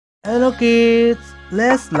Hello kids,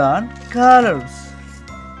 let's learn colors.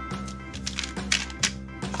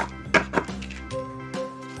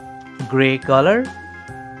 Gray color,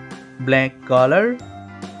 black color,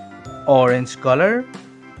 orange color,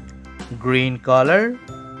 green color,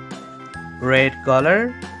 red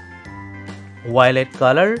color, violet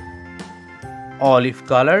color, olive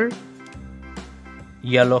color,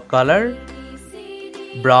 yellow color,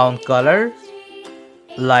 brown color,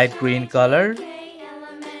 light green color,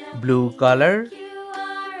 blue color,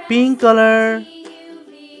 pink color,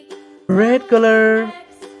 red color.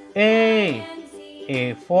 A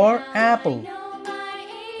for apple.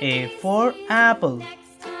 A for apple.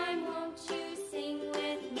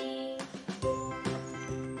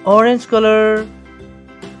 Orange color.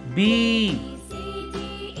 B.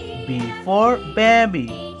 B for baby.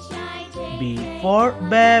 B for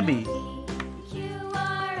baby.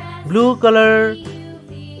 Blue color.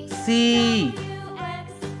 C.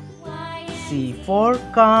 C for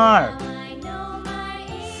car.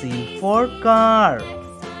 C for car.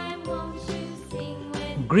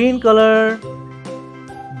 Green color.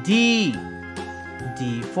 D.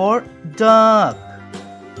 D for duck.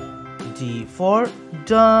 D for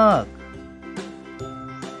duck.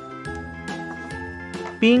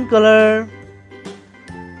 Pink color.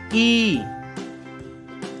 E.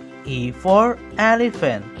 E for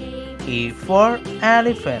elephant. E for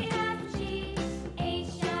elephant.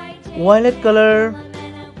 Violet color.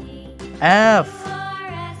 F.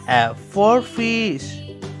 F for fish.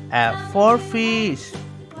 F for fish.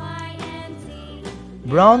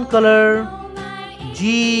 Brown color.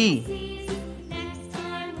 G.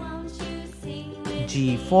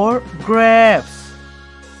 G for grapes.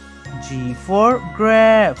 G for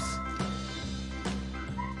grapes.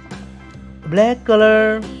 Black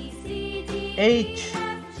color. H.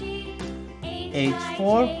 H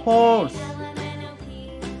for horse.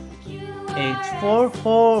 H for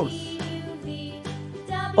horse.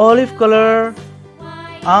 Olive color.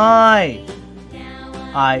 I.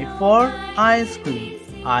 I for ice cream.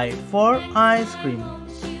 I for ice cream.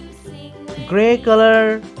 Gray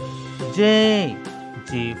color. J.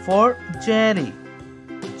 J for jelly.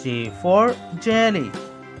 J for jelly.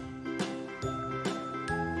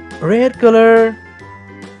 Red color.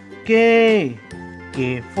 K.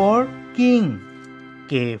 K for king.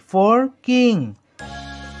 K for king.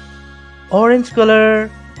 Orange color.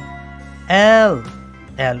 L.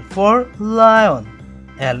 L for lion.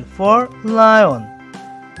 L for lion.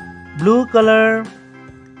 Blue color.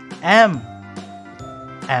 M.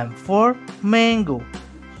 M for mango.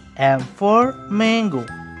 M for mango.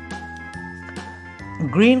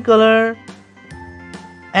 Green color.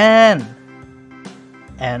 N.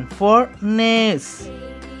 N for nest.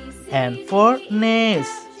 N for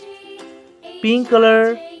nest. Pink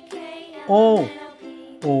color. O.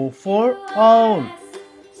 O for owl.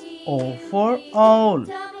 O for owl.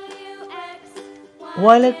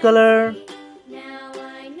 Violet color.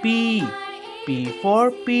 P. P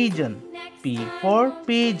for pigeon. P for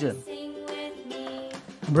pigeon.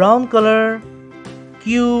 Brown color.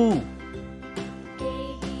 Q.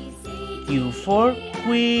 Q for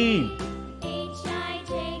queen.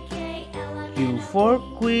 Q for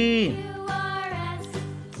queen.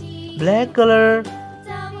 Black color.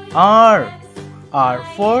 R. R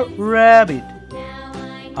for rabbit.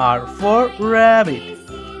 R for rabbit.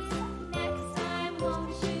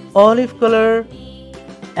 Olive color.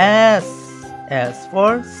 S. S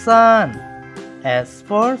for sun. S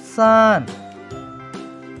for sun.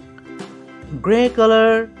 Gray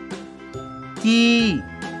color. T.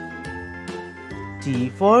 T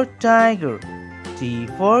for tiger. T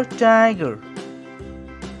for tiger.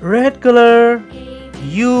 Red color.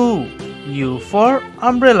 U. U for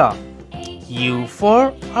umbrella. U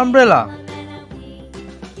for umbrella.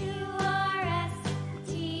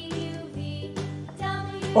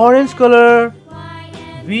 Orange color.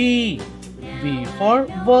 V. V for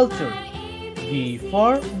vulture. V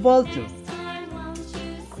for vulture.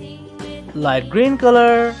 Light green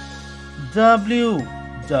color. W.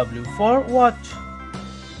 W for watch.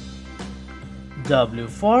 W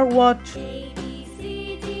for watch.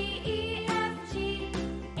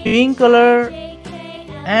 Pink color.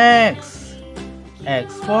 X.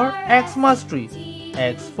 X for Xmas tree.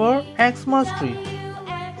 X for Xmas tree.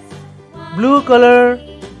 Blue color.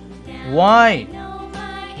 Y.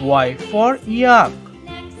 Y for yak.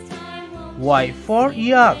 Y for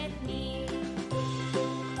yak.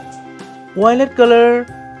 Violet color.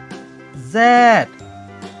 Z.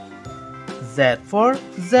 Z for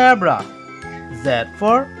zebra. Z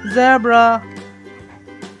for zebra.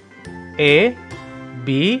 A,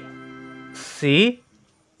 B, C,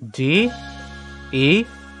 D, E,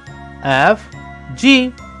 F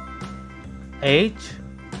G H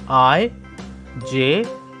I J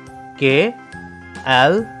K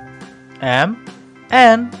L M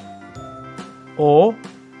N O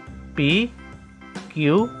P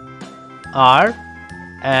Q R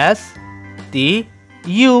S T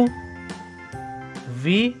U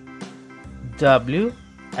V W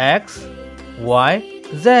X Y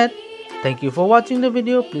Z. Thank you for watching the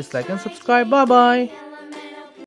video. Please like and subscribe. Bye bye.